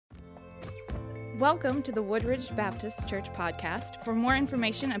Welcome to the Woodridge Baptist Church podcast. For more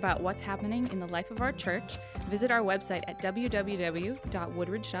information about what's happening in the life of our church, visit our website at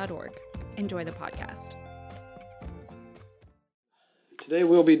www.woodridge.org. Enjoy the podcast. Today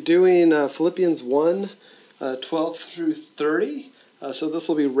we'll be doing Philippians 1, 12 through 30. So this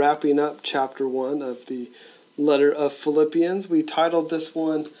will be wrapping up chapter 1 of the letter of Philippians. We titled this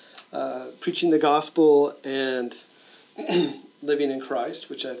one, Preaching the Gospel and Living in Christ,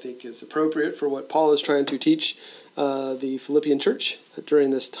 which I think is appropriate for what Paul is trying to teach the Philippian church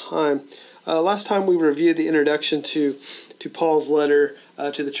during this time. Last time we reviewed the introduction to Paul's letter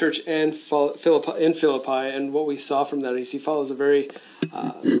to the church in Philippi, and what we saw from that is he follows a very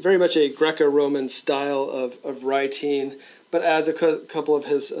much a Greco-Roman style of writing, but adds a couple of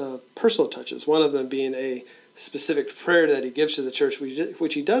his personal touches, one of them being a specific prayer that he gives to the church,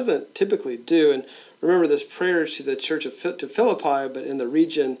 which he doesn't typically do. And remember, this prayer to the church of Philippi, but in the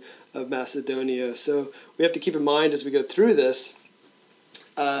region of Macedonia. So we have to keep in mind as we go through this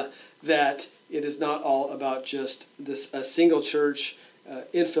that it is not all about just a single church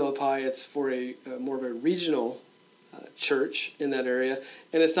in Philippi. It's for a more of a regional church in that area,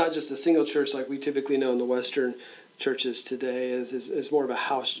 and it's not just a single church like we typically know in the Western churches today. Is more of a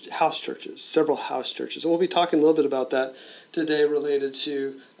house churches, several house churches, and we'll be talking a little bit about that today, related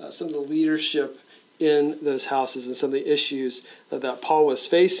to some of the leadership in those houses and some of the issues that Paul was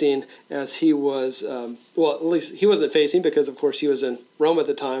facing as he was, at least he wasn't facing, because of course he was in Rome at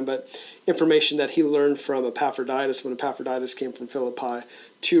the time, but information that he learned from Epaphroditus when Epaphroditus came from Philippi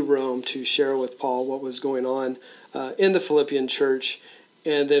to Rome to share with Paul what was going on in the Philippian church.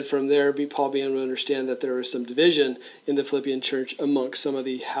 And then from there, Paul began to understand that there was some division in the Philippian church amongst some of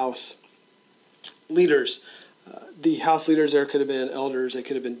the house leaders. The house leaders there could have been elders, they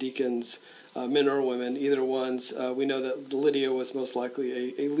could have been deacons, men or women, either ones. We know that Lydia was most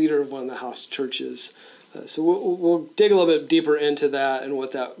likely a leader of one of the house churches. So we'll dig a little bit deeper into that and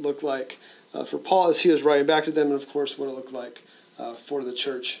what that looked like for Paul as he was writing back to them, and of course what it looked like for the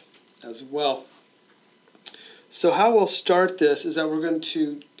church as well. So how we'll start this is that we're going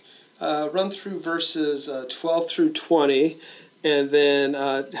to run through verses 12 through 20, and then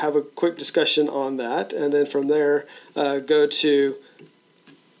have a quick discussion on that, and then from there go to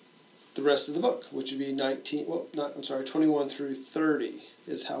the rest of the book, which would be 21 through 30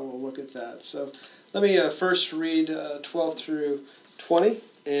 is how we'll look at that. So let me first read 12 through 20,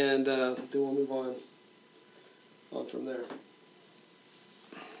 and then we'll move on from there.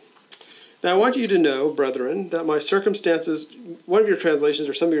 Now I want you to know, brethren, that my circumstances, one of your translations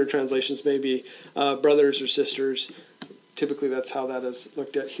or some of your translations may be brothers or sisters. Typically that's how that is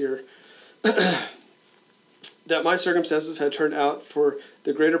looked at here. That my circumstances had turned out for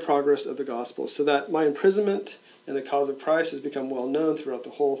the greater progress of the gospel, so that my imprisonment in the cause of Christ has become well known throughout the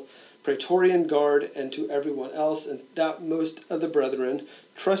whole Praetorian Guard and to everyone else, and that most of the brethren,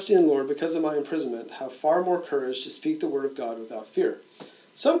 trusting in the Lord because of my imprisonment, have far more courage to speak the word of God without fear.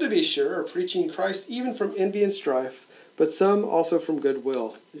 Some, to be sure, are preaching Christ even from envy and strife, but some also from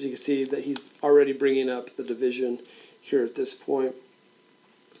goodwill. As you can see that he's already bringing up the division here at this point.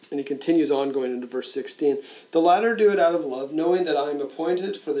 And he continues on going into verse 16. The latter do it out of love, knowing that I am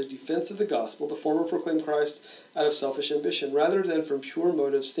appointed for the defense of the gospel. The former proclaim Christ out of selfish ambition, rather than from pure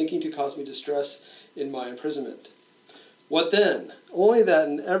motives, thinking to cause me distress in my imprisonment. What then? Only that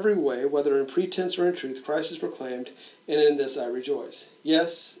in every way, whether in pretense or in truth, Christ is proclaimed, and in this I rejoice.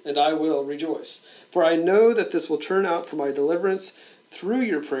 Yes, and I will rejoice. For I know that this will turn out for my deliverance through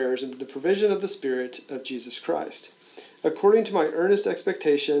your prayers and the provision of the Spirit of Jesus Christ. According to my earnest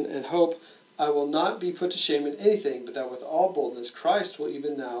expectation and hope, I will not be put to shame in anything, but that with all boldness Christ will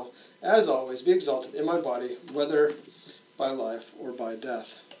even now, as always, be exalted in my body, whether by life or by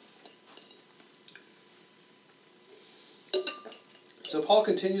death. So Paul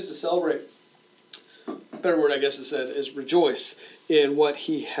continues to celebrate. A better word, I guess, is rejoice in what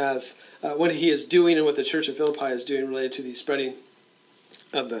he has, what he is doing, and what the church of Philippi is doing related to the spreading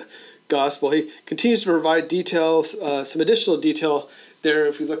of the gospel. He continues to provide details, some additional detail there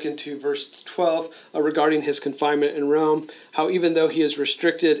if we look into verse 12 regarding his confinement in Rome, how even though he is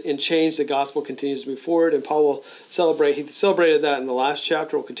restricted and changed, the gospel continues to move forward, and Paul will celebrate. He celebrated that in the last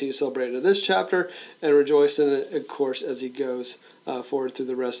chapter, will continue to celebrate it in this chapter, and rejoice in it, of course, as he goes forward through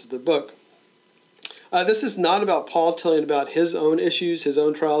the rest of the book. This is not about Paul telling about his own issues, his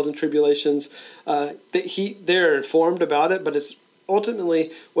own trials and tribulations. They're informed about it, but it's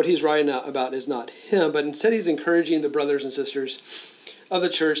ultimately what he's writing about is not him, but instead he's encouraging the brothers and sisters of the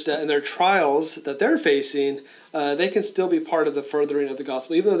church that in their trials that they're facing, they can still be part of the furthering of the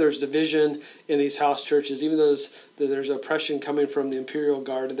gospel. Even though there's division in these house churches, even though there's oppression coming from the imperial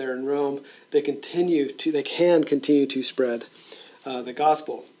guard there in Rome, they can continue to spread the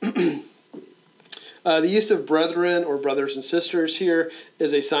gospel. The use of brethren or brothers and sisters here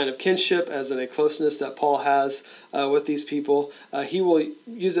is a sign of kinship, as in a closeness that Paul has with these people. He will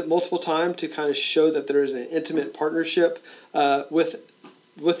use it multiple times to kind of show that there is an intimate partnership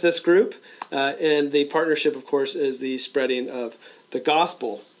with this group. And the partnership, of course, is the spreading of the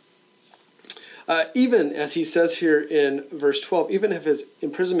gospel. Even as he says here in verse 12, even if his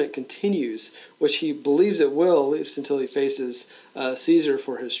imprisonment continues, which he believes it will, at least until he faces Caesar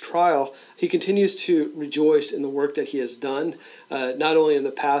for his trial, he continues to rejoice in the work that he has done, not only in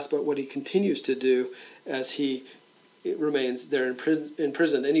the past, but what he continues to do as he remains there in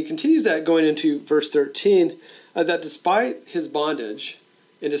prison. And he continues that going into verse 13, that despite his bondage,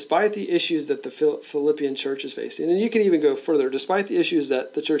 and despite the issues that the Philippian church is facing, and you can even go further, despite the issues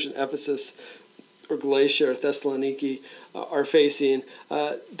that the church in Ephesus or Galatia or Thessaloniki are facing,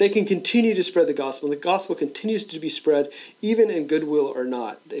 they can continue to spread the gospel. And the gospel continues to be spread even in goodwill or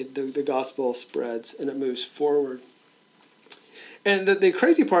not. The gospel spreads and it moves forward. And the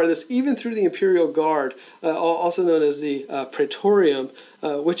crazy part of this, even through the imperial guard, also known as the Praetorium,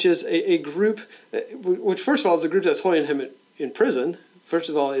 which is a group, which first of all is a group that's holding him in prison. First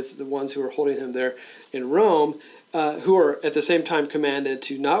of all, it's the ones who are holding him there in Rome, who are at the same time commanded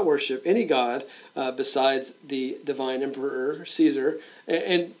to not worship any god besides the divine emperor, Caesar.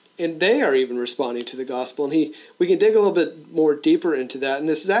 And they are even responding to the gospel. And we can dig a little bit more deeper into that. And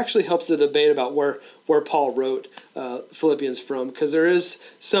this actually helps the debate about where Paul wrote Philippians from, because there is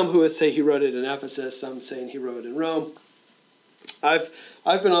some who would say he wrote it in Ephesus, some saying he wrote it in Rome. I've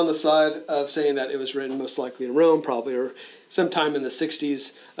been on the side of saying that it was written most likely in Rome, probably, or sometime in the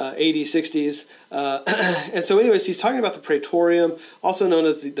 60s, 80s, 60s. And so anyways, he's talking about the Praetorium, also known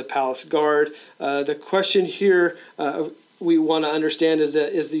as the Palace Guard. The question here we want to understand is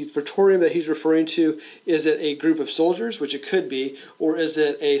the Praetorium that he's referring to, is it a group of soldiers, which it could be, or is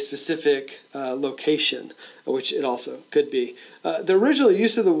it a specific location, which it also could be. The original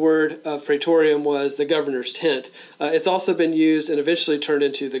use of the word Praetorium was the governor's tent. It's also been used and eventually turned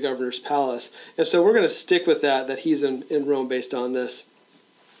into the governor's palace. And so we're going to stick with that he's in Rome based on this.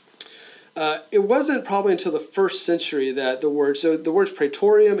 It wasn't probably until the 1st century that the word's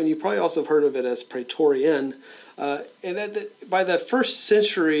Praetorium, and you probably also have heard of it as Praetorian. And by the 1st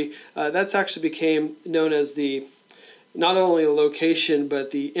century, that's actually became known as not only a location,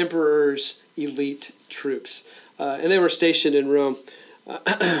 but the emperor's elite troops. And they were stationed in Rome.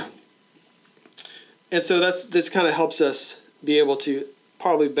 And so this kind of helps us be able to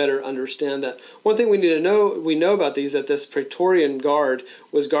probably better understand that. One thing we know about these, that this Praetorian guard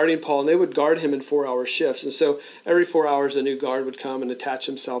was guarding Paul, and they would guard him in 4-hour shifts. And so every 4 hours, a new guard would come and attach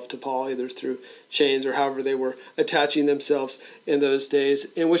himself to Paul, either through chains or however they were attaching themselves in those days,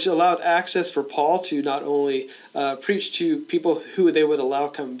 in which allowed access for Paul to not only preach to people who they would allow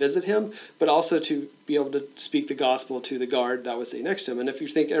come visit him, but also to be able to speak the gospel to the guard that was next to him. And if you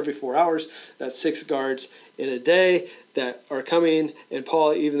think every 4 hours, that's 6 guards in a day that are coming, and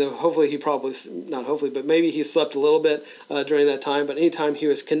Paul, even though maybe he slept a little bit during that time, but anytime he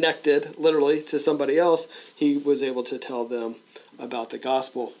was connected literally to somebody else, he was able to tell them about the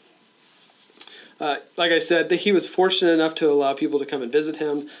gospel. Like I said, he was fortunate enough to allow people to come and visit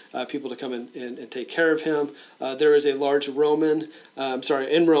him, people to come and take care of him. There is a large in Rome,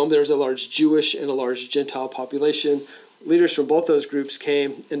 there's a large Jewish and a large Gentile population. Leaders from both those groups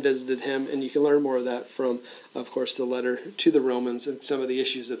came and visited him, and you can learn more of that from, of course, the letter to the Romans and some of the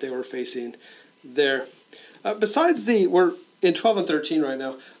issues that they were facing there. We're in 12 and 13 right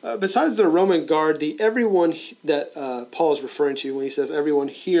now. Besides the Roman guard, everyone that Paul is referring to when he says everyone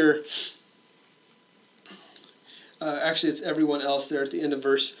here, actually it's everyone else there at the end of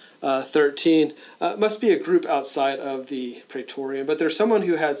verse 13, must be a group outside of the Praetorium, but there's someone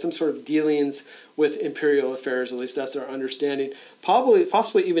who had some sort of dealings with imperial affairs, at least that's our understanding,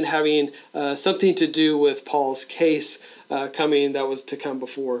 possibly even having something to do with Paul's case that was to come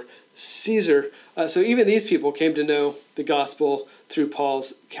before Caesar. So even these people came to know the gospel through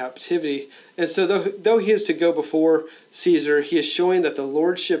Paul's captivity. And so though he is to go before Caesar, he is showing that the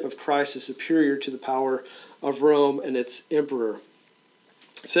lordship of Christ is superior to the power of Rome and its emperor.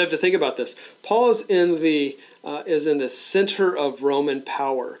 So you have to think about this. Paul is in the center of Roman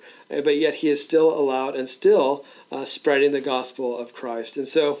power, but yet he is still allowed and still spreading the gospel of Christ. And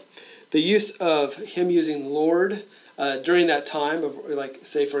so the use of him using Lord during that time, of, like,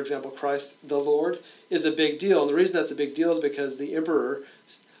 say, for example, Christ the Lord, is a big deal. And the reason that's a big deal is because the emperor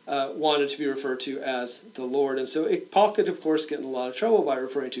wanted to be referred to as the Lord. And so Paul could, of course, get in a lot of trouble by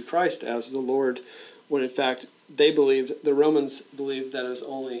referring to Christ as the Lord, when in fact the Romans believed that it was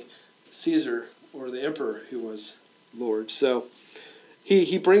only Caesar or the emperor who was Lord. So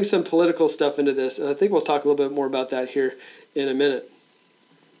he brings some political stuff into this, and I think we'll talk a little bit more about that here in a minute.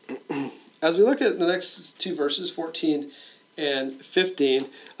 As we look at the next two verses, 14 and 15,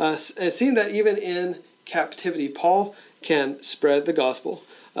 and seeing that even in captivity, Paul can spread the gospel.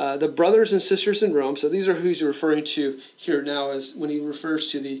 The brothers and sisters in Rome, so these are who he's referring to here now as when he refers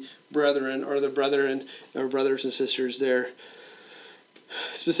to the brethren, or the brethren or brothers and sisters there,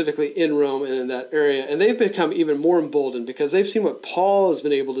 specifically in Rome and in that area. And they've become even more emboldened because they've seen what Paul has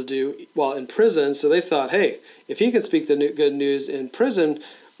been able to do while in prison. So they thought, hey, if he can speak the good news in prison,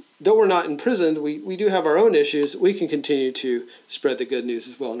 though we're not imprisoned, we do have our own issues. We can continue to spread the good news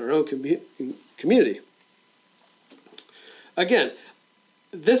as well in our own community. Again,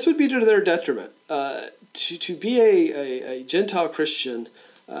 this would be to their detriment. To be a Gentile Christian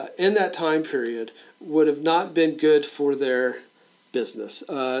in that time period would have not been good for their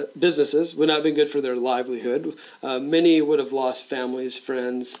businesses would not have been good for their livelihood. Many would have lost families,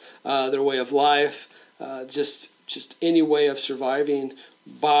 friends, their way of life, just any way of surviving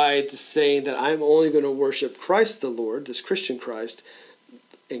by saying that I'm only going to worship Christ the Lord, this Christian Christ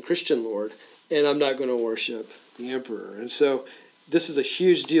and Christian Lord, and I'm not going to worship the emperor. And so this is a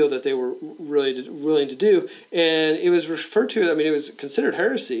huge deal that they were really willing to do, and it was referred to, it was considered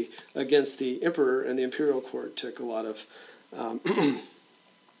heresy against the emperor, and the imperial court took a lot of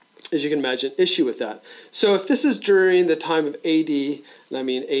as you can imagine, issue with that. So if this is during the time of AD, and I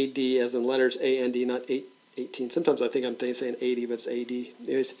mean AD as in letters A-N-D, not 18. Sometimes I think I'm saying 80, but it's AD.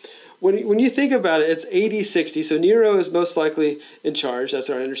 Anyways, when you think about it, it's AD 60. So Nero is most likely in charge. That's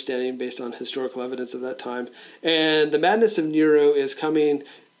our understanding based on historical evidence of that time. And the madness of Nero is coming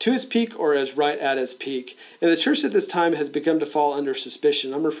to its peak or is right at its peak. And the church at this time has begun to fall under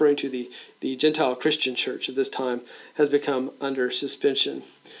suspicion. I'm referring to the Gentile Christian church at this time has become under suspicion.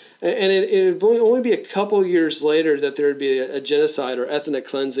 And it would only be a couple years later that there would be a genocide or ethnic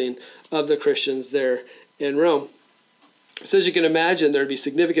cleansing of the Christians there in Rome. So as you can imagine, there would be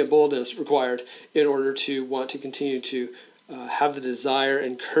significant boldness required in order to want to continue to have the desire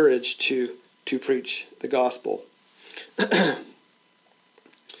and courage to preach the gospel. The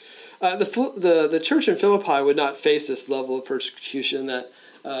church in Philippi would not face this level of persecution that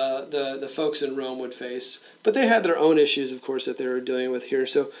the folks in Rome would face, but they had their own issues, of course, that they were dealing with here.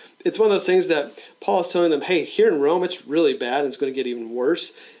 So it's one of those things that Paul is telling them, hey, here in Rome, it's really bad, and it's going to get even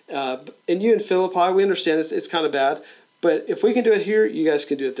worse. And you in Philippi, we understand it's kind of bad, but if we can do it here, you guys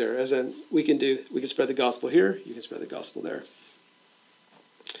can do it there. As in, we can spread the gospel here, you can spread the gospel there.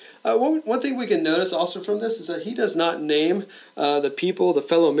 One thing we can notice also from this is that he does not name the people, the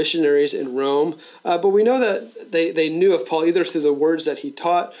fellow missionaries in Rome, but we know that they knew of Paul either through the words that he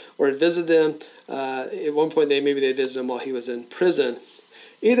taught or had visited them. At one point, they visited him while he was in prison.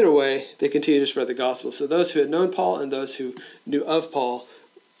 Either way, they continued to spread the gospel. So those who had known Paul and those who knew of Paul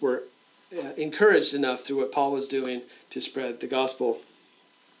were encouraged enough through what Paul was doing to spread the gospel.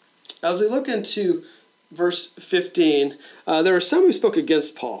 As we look into verse 15, there were some who spoke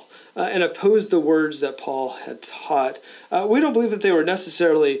against Paul and opposed the words that Paul had taught. We don't believe that they were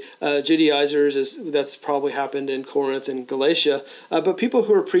necessarily Judaizers, as that's probably happened in Corinth and Galatia, but people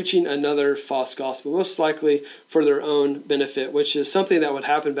who were preaching another false gospel, most likely for their own benefit, which is something that would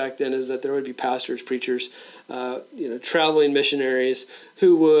happen back then, is that there would be pastors, preachers, traveling missionaries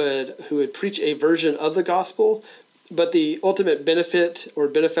who would preach a version of the gospel, but the ultimate benefit or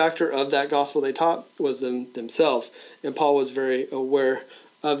benefactor of that gospel they taught was themselves. And Paul was very aware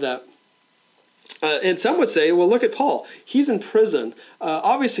of that. And some would say, well, look at Paul. He's in prison.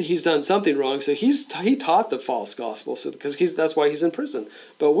 Obviously, he's done something wrong, so he taught the false gospel, because that's why he's in prison.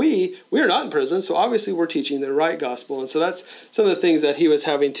 But we are not in prison, so obviously we're teaching the right gospel. And so that's some of the things that he was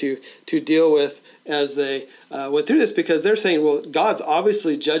having to deal with as they went through this, because they're saying, well, God's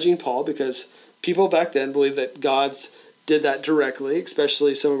obviously judging Paul, because people back then believed that God's did that directly,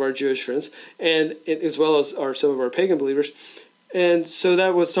 especially some of our Jewish friends, and as well as some of our pagan believers. And so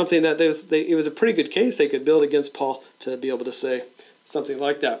that was something that it was a pretty good case they could build against Paul to be able to say something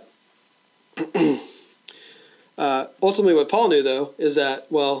like that. Ultimately, what Paul knew, though, is that,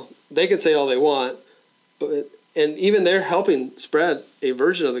 well, they can say all they want, and even they're helping spread a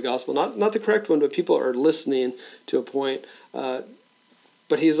version of the gospel, not the correct one, but people are listening to a point.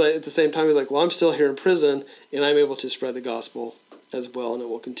 But he's like, at the same time, he's like, well, I'm still here in prison, and I'm able to spread the gospel as well, and it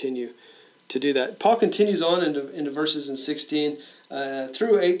will continue to do that. Paul continues on into verses in 16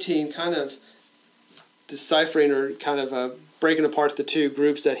 through 18, kind of deciphering or kind of breaking apart the two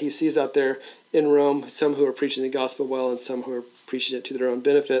groups that he sees out there in Rome, some who are preaching the gospel well and some who are preaching it to their own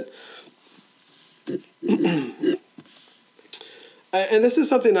benefit. And this is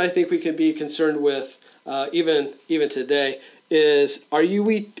something I think we can be concerned with even today, is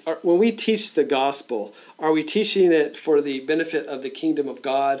when we teach the gospel, are we teaching it for the benefit of the kingdom of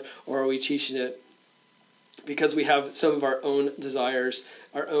God, or are we teaching it because we have some of our own desires,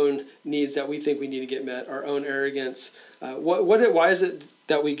 our own needs that we think we need to get met, our own arrogance? Why is it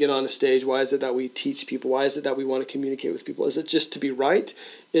that we get on a stage? Why is it that we teach people? Why is it that we want to communicate with people? Is it just to be right?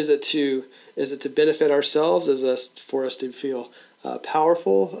 Is it to benefit ourselves? Is it for us to feel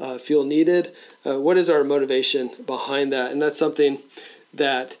powerful, feel needed? What is our motivation behind that? And that's something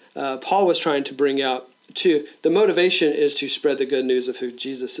that Paul was trying to bring out too. The motivation is to spread the good news of who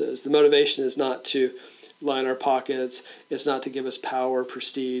Jesus is. The motivation is not to line our pockets. It's not to give us power,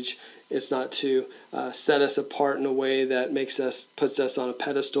 prestige. It's not to set us apart in a way that puts us on a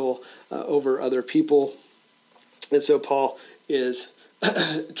pedestal over other people. And so Paul is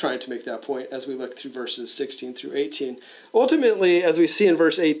trying to make that point as we look through verses 16 through 18. Ultimately, as we see in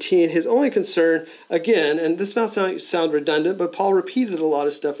verse 18, his only concern, again, and this might sound redundant, but Paul repeated a lot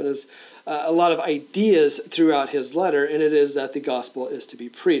of stuff in his a lot of ideas throughout his letter, and it is that the gospel is to be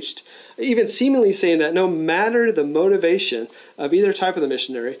preached. Even seemingly saying that no matter the motivation of either type of the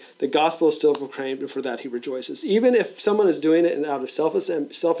missionary, the gospel is still proclaimed, and for that he rejoices. Even if someone is doing it out of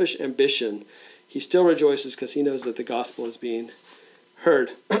selfish ambition, he still rejoices because he knows that the gospel is being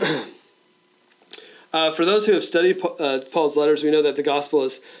heard. For those who have studied Paul's letters, we know that the gospel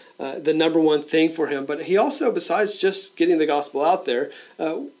is the number one thing for him. But he also, besides just getting the gospel out there,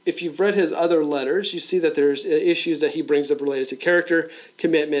 if you've read his other letters, you see that there's issues that he brings up related to character,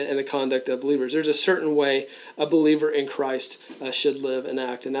 commitment, and the conduct of believers. There's a certain way a believer in Christ should live and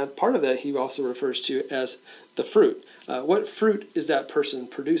act. And that part of that he also refers to as the fruit. What fruit is that person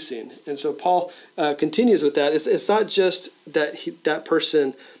producing? And so Paul continues with that. It's not just that that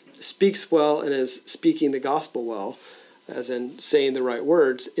person speaks well and is speaking the gospel well, as in saying the right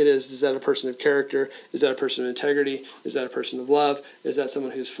words. Is that a person of character? Is that a person of integrity? Is that a person of love? Is that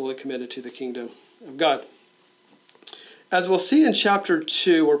someone who's fully committed to the kingdom of God? As we'll see in chapter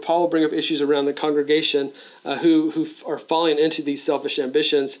 2, where Paul will bring up issues around the congregation who are falling into these selfish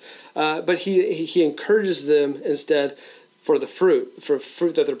ambitions, but he encourages them instead for fruit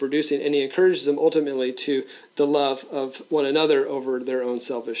that they're producing, and he encourages them ultimately to the love of one another over their own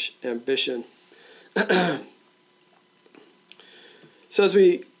selfish ambition. So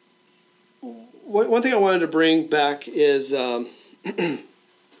one thing I wanted to bring back is I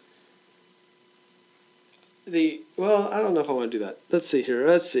don't know if I want to do that. Let's see here.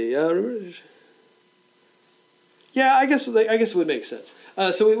 I guess it would make sense.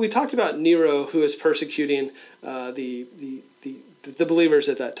 So we talked about Nero, who is persecuting the believers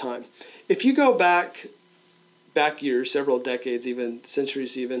at that time. If you go back years, several decades, even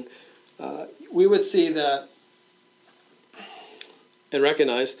centuries, even we would see that and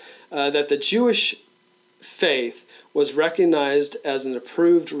recognize that the Jewish faith was recognized as an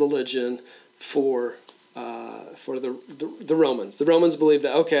approved religion for the Romans. The Romans believed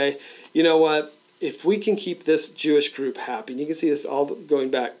that, okay, you know what? If we can keep this Jewish group happy, and you can see this all going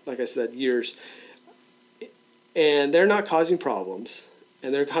back, like I said, years, and they're not causing problems,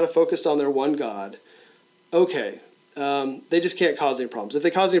 and they're kind of focused on their one God, okay, they just can't cause any problems. If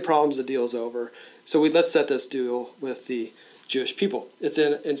they cause any problems, the deal's over. So let's set this deal with the Jewish people. It's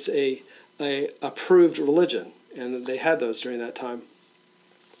a approved religion, and they had those during that time.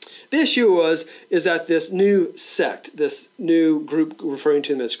 The issue is that this new sect, this new group referring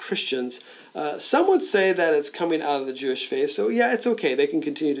to them as Christians, some would say that it's coming out of the Jewish faith. So yeah, it's okay. They can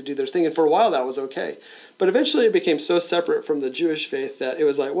continue to do their thing. And for a while that was okay. But eventually it became so separate from the Jewish faith that it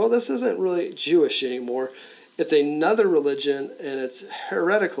was like, well, this isn't really Jewish anymore. It's another religion and it's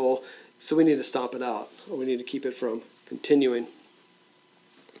heretical. So we need to stomp it out, or we need to keep it from continuing.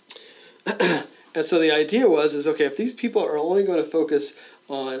 And so the idea is okay, if these people are only going to focus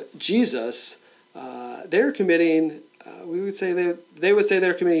on Jesus, they're committing, we would say they would say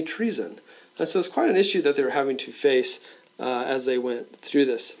they're committing treason. And so it's quite an issue that they were having to face as they went through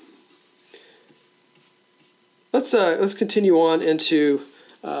this. Let's continue on into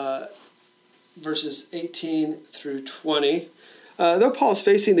verses 18 through 20. Though Paul is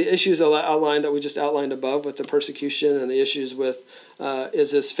facing the issues outlined that we just outlined above with the persecution and the issues with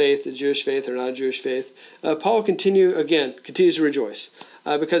is this faith a Jewish faith or not a Jewish faith, Paul continues to rejoice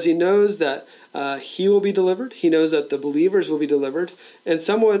because he knows that he will be delivered. He knows that the believers will be delivered. And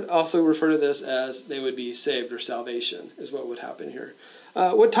some would also refer to this as they would be saved, or salvation is what would happen here.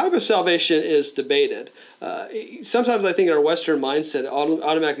 What type of salvation is debated? Sometimes I think our Western mindset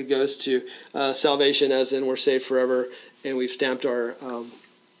automatically goes to salvation as in we're saved forever and we've stamped our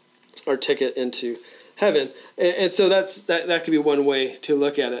ticket into heaven. And so that could be one way to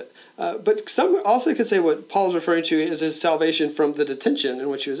look at it. But some also could say what Paul's referring to is his salvation from the detention in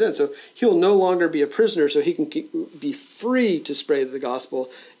which he was in. So he will no longer be a prisoner, so he can be free to spread the gospel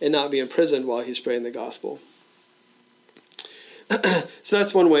and not be imprisoned while he's spreading the gospel. So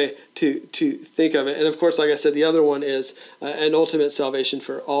that's one way to think of it. And of course, like I said, the other one is an ultimate salvation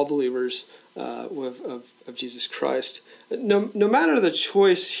for all believers of Jesus Christ. No matter the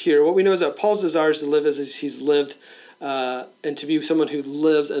choice here, what we know is that Paul's desire is to live as he's lived, and to be someone who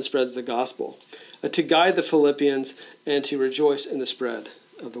lives and spreads the gospel, to guide the Philippians and to rejoice in the spread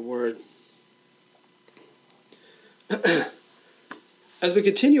of the word. As we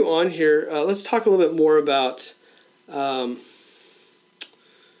continue on here, let's talk a little bit more about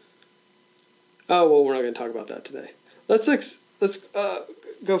we're not going to talk about that today. Let's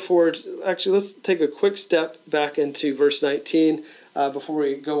go forward. Actually, let's take a quick step back into verse 19 before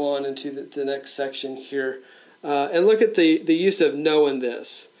we go on into the next section here, and look at the use of "know" in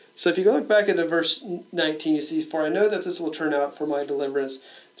this. So if you go look back into verse 19, you see, "For I know that this will turn out for my deliverance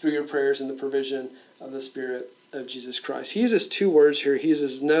through your prayers and the provision of the Spirit of Jesus Christ." He uses two words here. He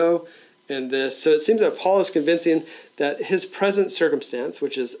uses "know" and "this." So it seems that Paul is convincing that his present circumstance,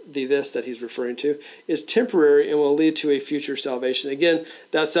 which is the "this" that he's referring to, is temporary and will lead to a future salvation. Again,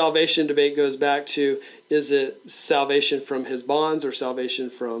 that salvation debate goes back to, is it salvation from his bonds or salvation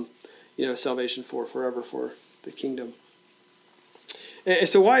from, salvation for forever for the kingdom? And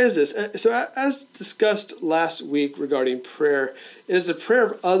so why is this? So as discussed last week regarding prayer, it is the prayer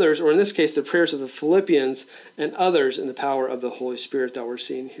of others, or in this case, the prayers of the Philippians and others in the power of the Holy Spirit that we're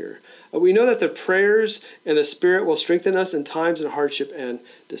seeing here. We know that the prayers and the Spirit will strengthen us in times of hardship and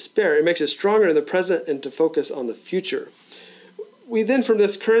despair. It makes us stronger in the present and to focus on the future. We then, from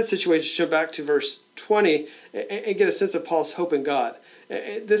this current situation, go back to verse 20 and get a sense of Paul's hope in God.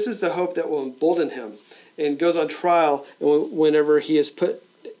 This is the hope that will embolden him and goes on trial, and whenever he is put,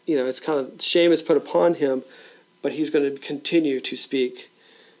 it's kind of shame is put upon him, but he's going to continue to speak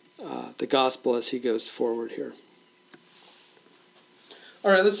the gospel as he goes forward here.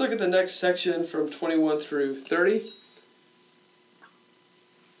 All right, let's look at the next section from 21 through 30.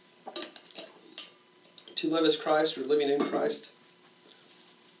 To live as Christ, or living in Christ.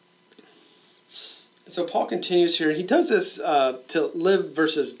 And so Paul continues here, and he does this to live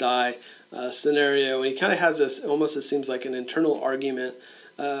versus die scenario, and he kind of has this, almost it seems like an internal argument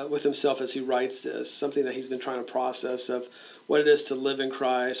with himself as he writes this, something that he's been trying to process of what it is to live in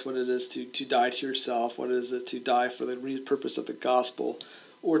Christ, what it is to die to yourself, what it is to die for the purpose of the gospel,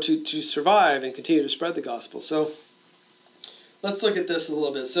 or to survive and continue to spread the gospel. So let's look at this a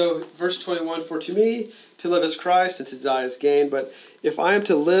little bit. So verse 21, "For to me to live is Christ and to die is gain, but if I am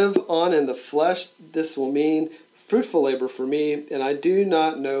to live on in the flesh, this will mean fruitful labor for me, and I do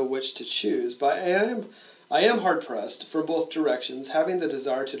not know which to choose. But I am hard-pressed from both directions, having the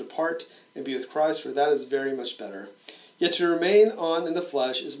desire to depart and be with Christ, for that is very much better. Yet to remain on in the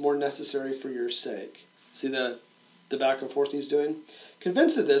flesh is more necessary for your sake." See the back and forth he's doing?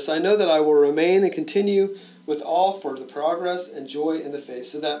 "Convinced of this, I know that I will remain and continue with all for the progress and joy in the faith,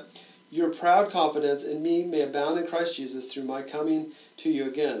 so that your proud confidence in me may abound in Christ Jesus through my coming to you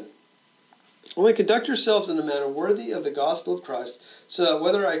again. Only conduct yourselves in a manner worthy of the gospel of Christ, so that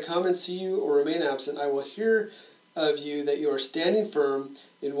whether I come and see you or remain absent, I will hear of you that you are standing firm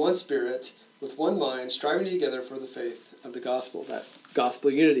in one spirit, with one mind, striving together for the faith of the gospel." That gospel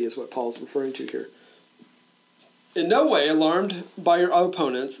unity is what Paul's referring to here. "In no way alarmed by your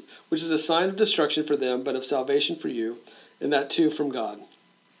opponents, which is a sign of destruction for them, but of salvation for you, and that too from God.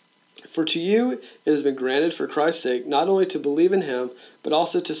 For to you it has been granted for Christ's sake not only to believe in him, but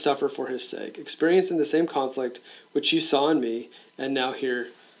also to suffer for his sake, experiencing the same conflict which you saw in me, and now hear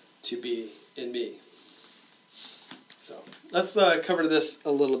to be in me." So let's cover this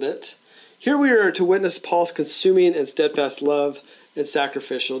a little bit. Here we are to witness Paul's consuming and steadfast love and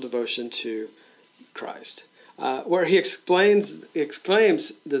sacrificial devotion to Christ. Where he exclaims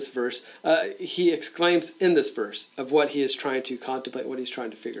this verse, he exclaims in this verse of what he is trying to contemplate, what he's trying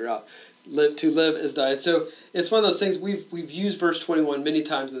to figure out. To live is die. And so it's one of those things, we've used verse 21 many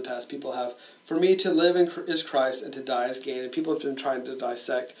times in the past. People have, "For me to live is Christ and to die is gain." And people have been trying to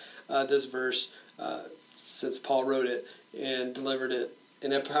dissect this verse since Paul wrote it and delivered it,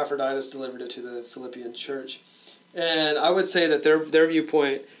 and Epaphroditus delivered it to the Philippian church. And I would say that their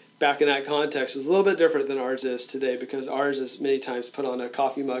viewpoint back in that context was a little bit different than ours is today, because ours is many times put on a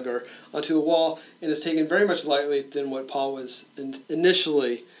coffee mug or onto a wall and is taken very much lightly than what Paul was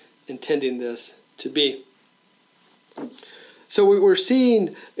initially intending this to be. So we're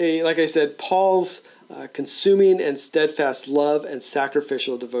seeing, like I said, Paul's consuming and steadfast love and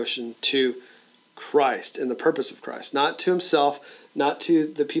sacrificial devotion to Christ and the purpose of Christ, not to himself, not to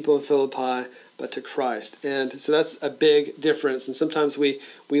the people in Philippi, but to Christ. And so that's a big difference. And sometimes we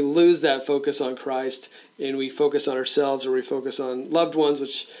lose that focus on Christ, and we focus on ourselves, or we focus on loved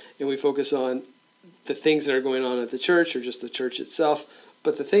ones, and we focus on the things that are going on at the church or just the church itself.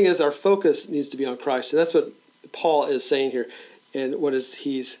 But the thing is, our focus needs to be on Christ. So that's what Paul is saying here, and what is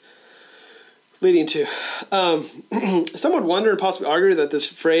he's leading to. Some would wonder and possibly argue that this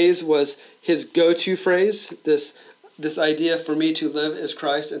phrase was his go-to phrase, this idea, for me to live as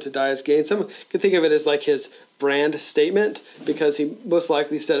Christ and to die as gain. Some could think of it as like his brand statement, because he most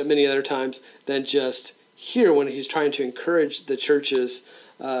likely said it many other times than just here when he's trying to encourage the churches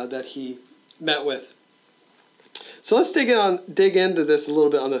that he met with. So let's dig into this a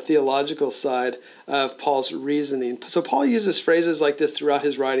little bit on the theological side of Paul's reasoning. So Paul uses phrases like this throughout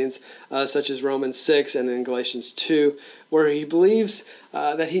his writings, such as Romans 6 and in Galatians 2, where he believes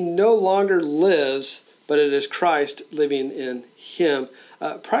that he no longer lives, but it is Christ living in him.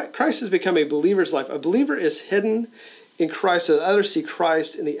 Christ has become a believer's life. A believer is hidden in Christ so that others see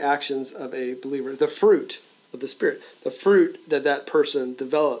Christ in the actions of a believer. The fruit of the Spirit, the fruit that person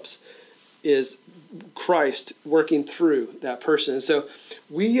develops, is Christ working through that person. And so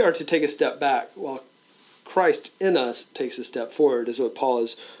we are to take a step back while Christ in us takes a step forward, is what Paul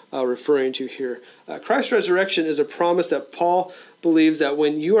is referring to here. Christ's resurrection is a promise that Paul believes that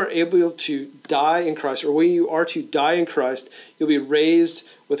when you are able to die in Christ, or when you are to die in Christ, you'll be raised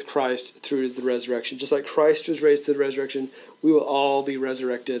with Christ through the resurrection. Just like Christ was raised through the resurrection, we will all be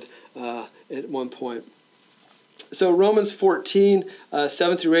resurrected at one point. So Romans 14,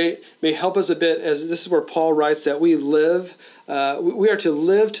 7 through 8 may help us a bit, as this is where Paul writes that we are to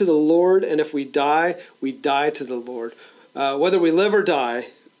live to the Lord, and if we die to the Lord. Whether we live or die,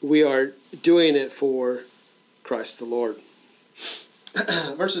 we are doing it for Christ the Lord.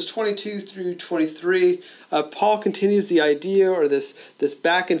 Verses 22 through 23, Paul continues the idea, or this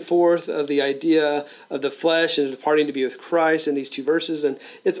back and forth of the idea of the flesh and departing to be with Christ in these two verses. And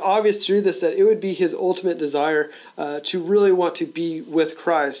it's obvious through this that it would be his ultimate desire to really want to be with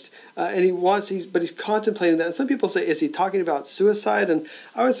Christ. But he's contemplating that. And some people say, is he talking about suicide? And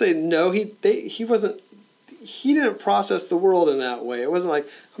I would say no, he wasn't. He didn't process the world in that way. It wasn't like,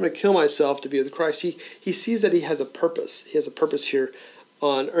 I'm going to kill myself to be with Christ. He sees that he has a purpose. He has a purpose here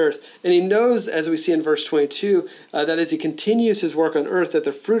on earth. And he knows, as we see in verse 22, that as he continues his work on earth, that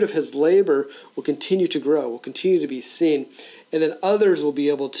the fruit of his labor will continue to grow, will continue to be seen. And then others will be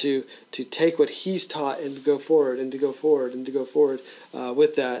able to take what he's taught and to go forward and to go forward and to go forward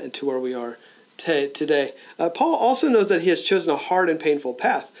with that and to where we are today. Paul also knows that he has chosen a hard and painful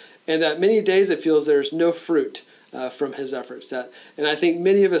path, and that many days it feels there's no fruit from his efforts. And I think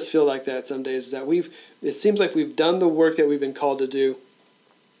many of us feel like that some days, that it seems like we've done the work that we've been called to do,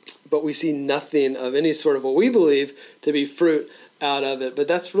 but we see nothing of any sort of what we believe to be fruit out of it. But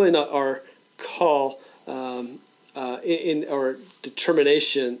that's really not our call in our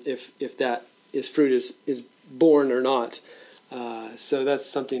determination if that is fruit is born or not. So that's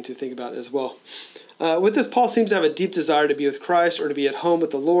something to think about as well. With this, Paul seems to have a deep desire to be with Christ, or to be at home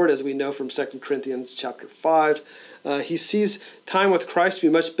with the Lord, as we know from 2 Corinthians chapter 5. He sees time with Christ to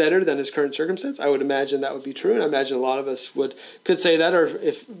be much better than his current circumstance. I would imagine that would be true, and I imagine a lot of us could say that, or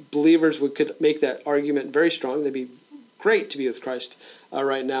if believers could make that argument very strong, they'd be great to be with Christ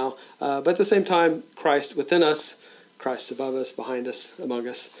right now. But at the same time, Christ within us, Christ above us, behind us, among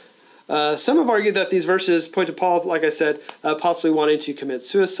us. Some have argued that these verses point to Paul, like I said, possibly wanting to commit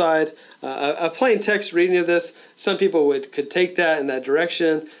suicide. A plain text reading of this, some people could take that in that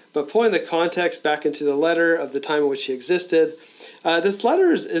direction, but pulling the context back into the letter of the time in which he existed, this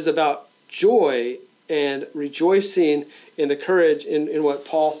letter is about joy and rejoicing in the courage in what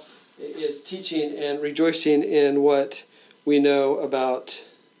Paul is teaching, and rejoicing in what we know about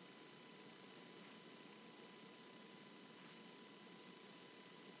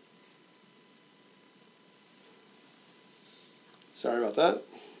Sorry about that.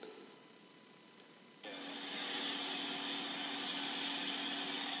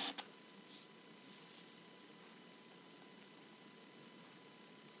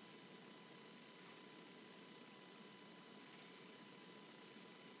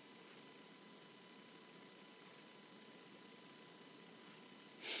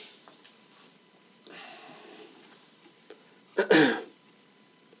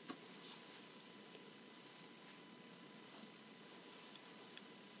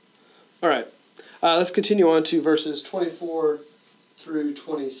 All right. Let's continue on to verses 24 through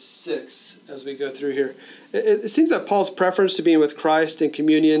 26 as we go through here. It seems that Paul's preference to being with Christ in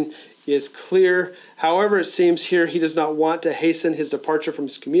communion is clear. However, it seems here he does not want to hasten his departure from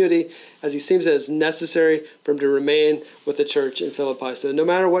his community, as he seems that it's necessary for him to remain with the church in Philippi. So no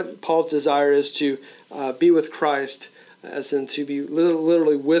matter what Paul's desire is to be with Christ, as in to be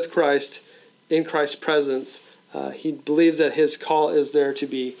literally with Christ in Christ's presence, he believes that his call is there to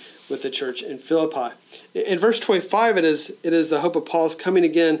be with the church in Philippi. In verse 25, it is the hope of Paul's coming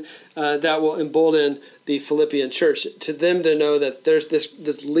again that will embolden the Philippian church, to them to know that there's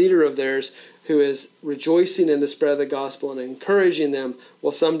this leader of theirs who is rejoicing in the spread of the gospel and encouraging them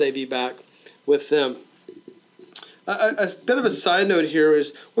will someday be back with them. A bit of a side note here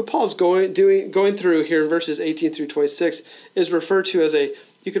is what Paul's going through here in verses 18 through 26 is referred to as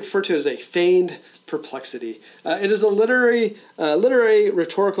you could refer to as a feigned perplexity. It is a literary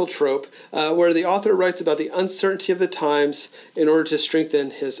rhetorical trope where the author writes about the uncertainty of the times in order to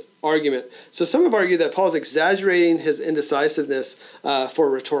strengthen his argument. So some have argued that Paul is exaggerating his indecisiveness for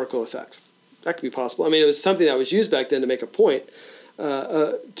rhetorical effect. That could be possible. I mean, it was something that was used back then to make a point,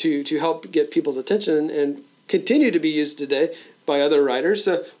 to help get people's attention, and continue to be used today by other writers.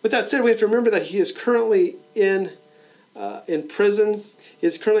 So with that said, we have to remember that he is currently in prison. He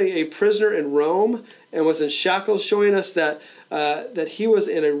is currently a prisoner in Rome and was in shackles, showing us that he was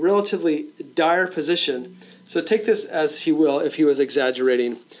in a relatively dire position. So take this as he will, if he was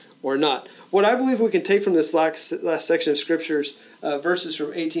exaggerating or not. What I believe we can take from this last section of Scriptures, verses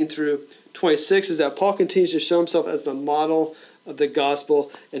from 18 through 26, is that Paul continues to show himself as the model of the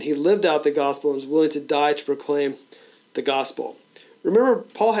gospel, and he lived out the gospel and was willing to die to proclaim the gospel. Remember,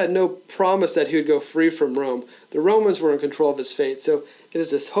 Paul had no promise that he would go free from Rome. The Romans were in control of his fate. So it is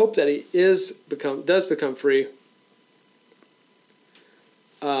this hope that he does become free.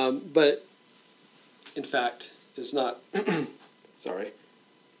 But in fact, is not. Sorry.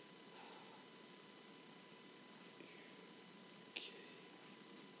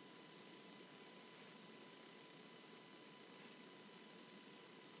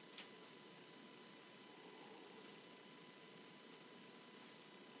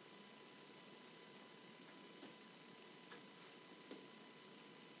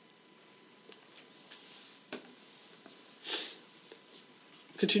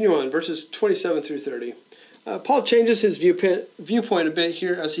 Continue on, verses 27 through 30. Paul changes his viewpoint a bit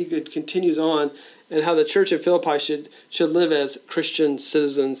here as he continues on, and how the church in Philippi should live as Christian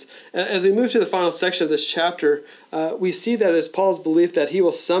citizens. As we move to the final section of this chapter, we see that it's Paul's belief that he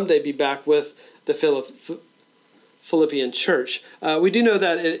will someday be back with the Philippian church. We do know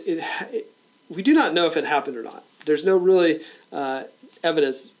that we do not know if it happened or not. There's no really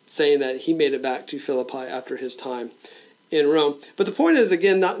evidence saying that he made it back to Philippi after his time in Rome. But the point is,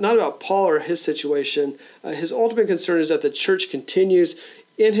 again, not about Paul or his situation. His ultimate concern is that the church continues,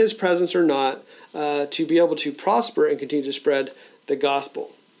 in his presence or not, to be able to prosper and continue to spread the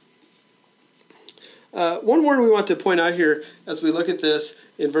gospel. One word we want to point out here as we look at this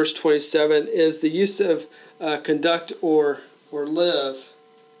in verse 27 is the use of conduct or live.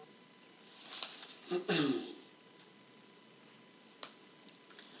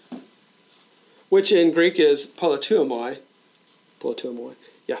 Which in Greek is politeuomai.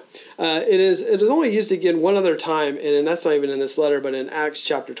 Yeah. It is only used again one other time, and that's not even in this letter, but in Acts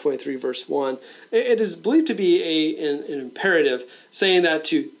chapter 23, verse 1. It is believed to be an imperative, saying that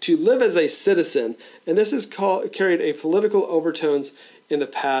to live as a citizen, and this is carried a political overtones in the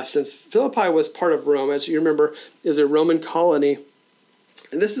past, since Philippi was part of Rome. As you remember, it was a Roman colony.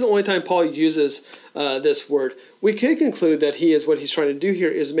 And this is the only time Paul uses this word. We could conclude that what he's trying to do here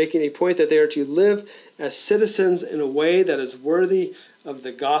is making a point that they are to live as citizens in a way that is worthy of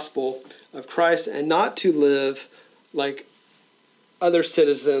the gospel of Christ, and not to live like other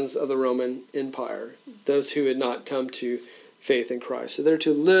citizens of the Roman Empire, those who had not come to faith in Christ. So they're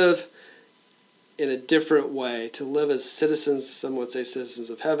to live in a different way, to live as citizens, some would say citizens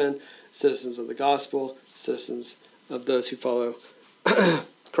of heaven, citizens of the gospel, citizens of those who follow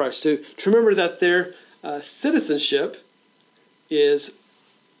Christ. So to remember that their citizenship is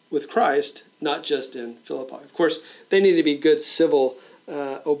with Christ, not just in Philippi. Of course, they need to be good, civil,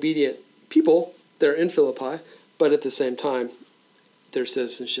 obedient people there in Philippi, but at the same time, their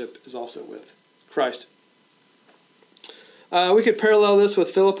citizenship is also with Christ. We could parallel this with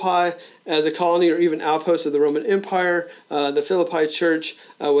Philippi as a colony or even outpost of the Roman Empire. The Philippi church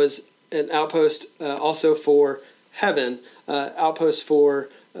was an outpost also for heaven, outpost for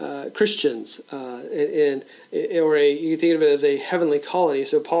Christians, you can think of it as a heavenly colony.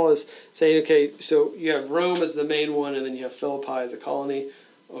 So Paul is saying, okay, so you have Rome as the main one, and then you have Philippi as a colony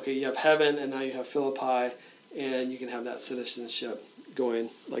okay, you have heaven and now you have Philippi, and you can have that citizenship going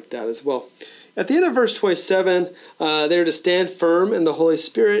like that as well. At the end of verse 27, they're to stand firm in the Holy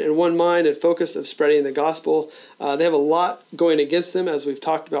Spirit in one mind and focus of spreading the gospel. They have a lot going against them, as we've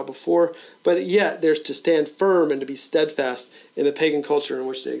talked about before, but yet they're to stand firm and to be steadfast in the pagan culture in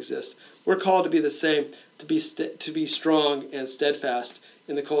which they exist. We're called to be the same, to be strong and steadfast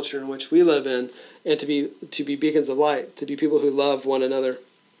in the culture in which we live in, and to be beacons of light, to be people who love one another.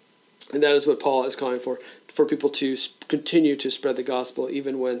 And that is what Paul is calling for people to continue to spread the gospel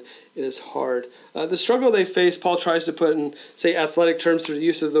even when it is hard. The struggle they face, Paul tries to put in, say, athletic terms through the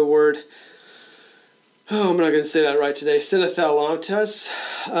use of the word, I'm not going to say that right today, synethalantes,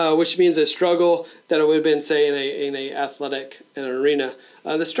 which means a struggle that it would have been, say, in an arena.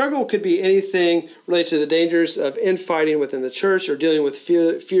 The struggle could be anything related to the dangers of infighting within the church, or dealing with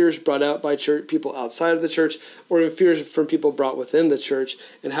fears brought out by people outside of the church, or even fears from people brought within the church,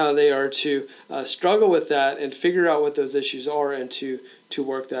 and how they are to struggle with that and figure out what those issues are and to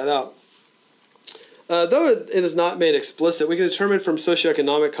work that out. Though it is not made explicit, we can determine from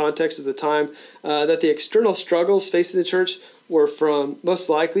socioeconomic context at the time that the external struggles facing the church were most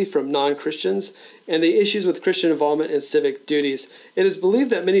likely from non-Christians, and the issues with Christian involvement in civic duties. It is believed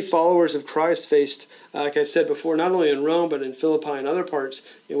that many followers of Christ faced, like I've said before, not only in Rome, but in Philippi and other parts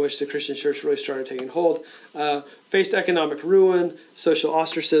in which the Christian church really started taking hold, faced economic ruin, social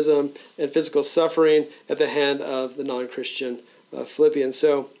ostracism, and physical suffering at the hand of the non-Christian Philippians.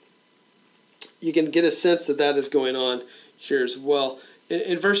 So you can get a sense that is going on here as well.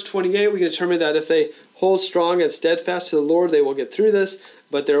 In verse 28, we can determine that if they hold strong and steadfast to the Lord, they will get through this,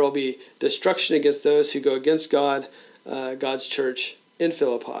 but there will be destruction against those who go against God, God's church in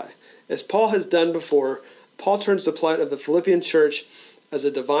Philippi. As Paul has done before, Paul turns the plight of the Philippian church as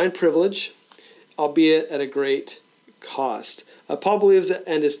a divine privilege, albeit at a great cost. Paul believes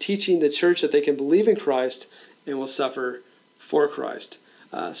and is teaching the church that they can believe in Christ and will suffer for Christ.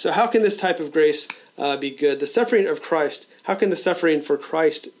 So how can this type of grace be good? The suffering of Christ, how can the suffering for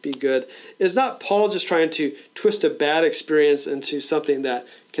Christ be good? Is not Paul just trying to twist a bad experience into something that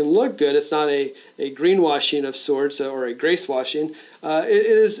can look good? It's not a greenwashing of sorts or a grace washing.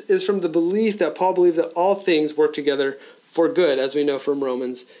 It is from the belief that Paul believes that all things work together for good, as we know from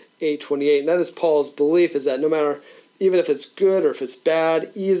Romans 8:28. And that is Paul's belief, is that no matter, even if it's good or if it's bad,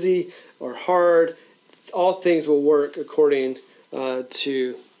 easy or hard, all things will work according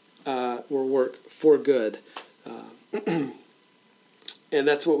will work for good. And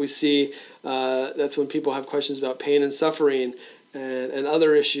that's what we see. That's when people have questions about pain and suffering and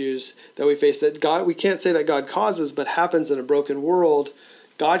other issues that we face, that we can't say that God causes, but happens in a broken world.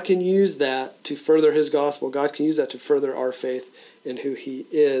 God can use that to further his gospel. God can use that to further our faith in who he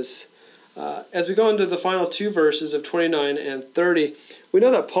is. As we go into the final two verses of 29 and 30, we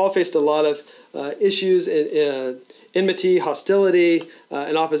know that Paul faced a lot of issues in enmity, hostility,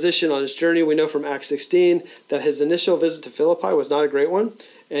 and opposition on his journey. We know from Acts 16 that his initial visit to Philippi was not a great one,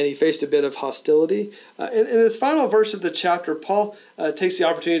 and he faced a bit of hostility. In this final verse of the chapter, Paul takes the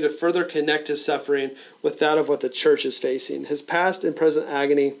opportunity to further connect his suffering with that of what the church is facing. His past and present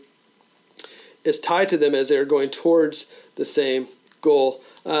agony is tied to them as they are going towards the same goal.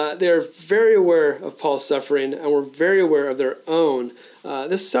 They are very aware of Paul's suffering and were very aware of their own.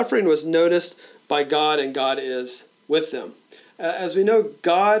 This suffering was noticed by God, and God is with them. As we know,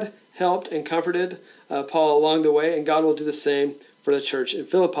 God helped and comforted Paul along the way, and God will do the same for the church in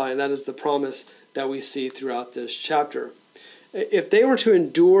Philippi, and that is the promise that we see throughout this chapter. If they were to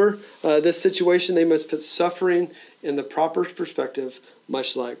endure this situation, they must put suffering in the proper perspective,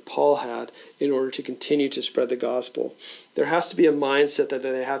 much like Paul had, in order to continue to spread the gospel. There has to be a mindset that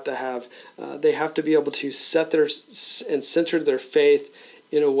they have to have. They have to be able to set and center their faith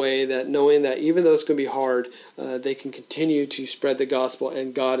in a way that, knowing that even though it's going to be hard, they can continue to spread the gospel,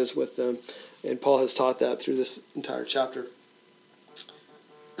 and God is with them. And Paul has taught that through this entire chapter.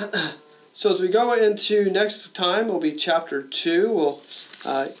 So as we go into next time, will be chapter 2. We'll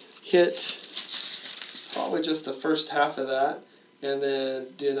hit probably just the first half of that, and then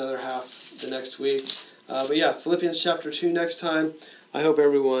do another half the next week. But yeah, Philippians chapter 2 next time. I hope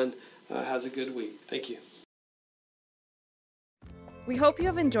everyone has a good week. Thank you. We hope you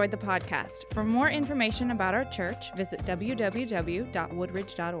have enjoyed the podcast. For more information about our church, visit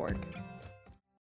www.woodridge.org.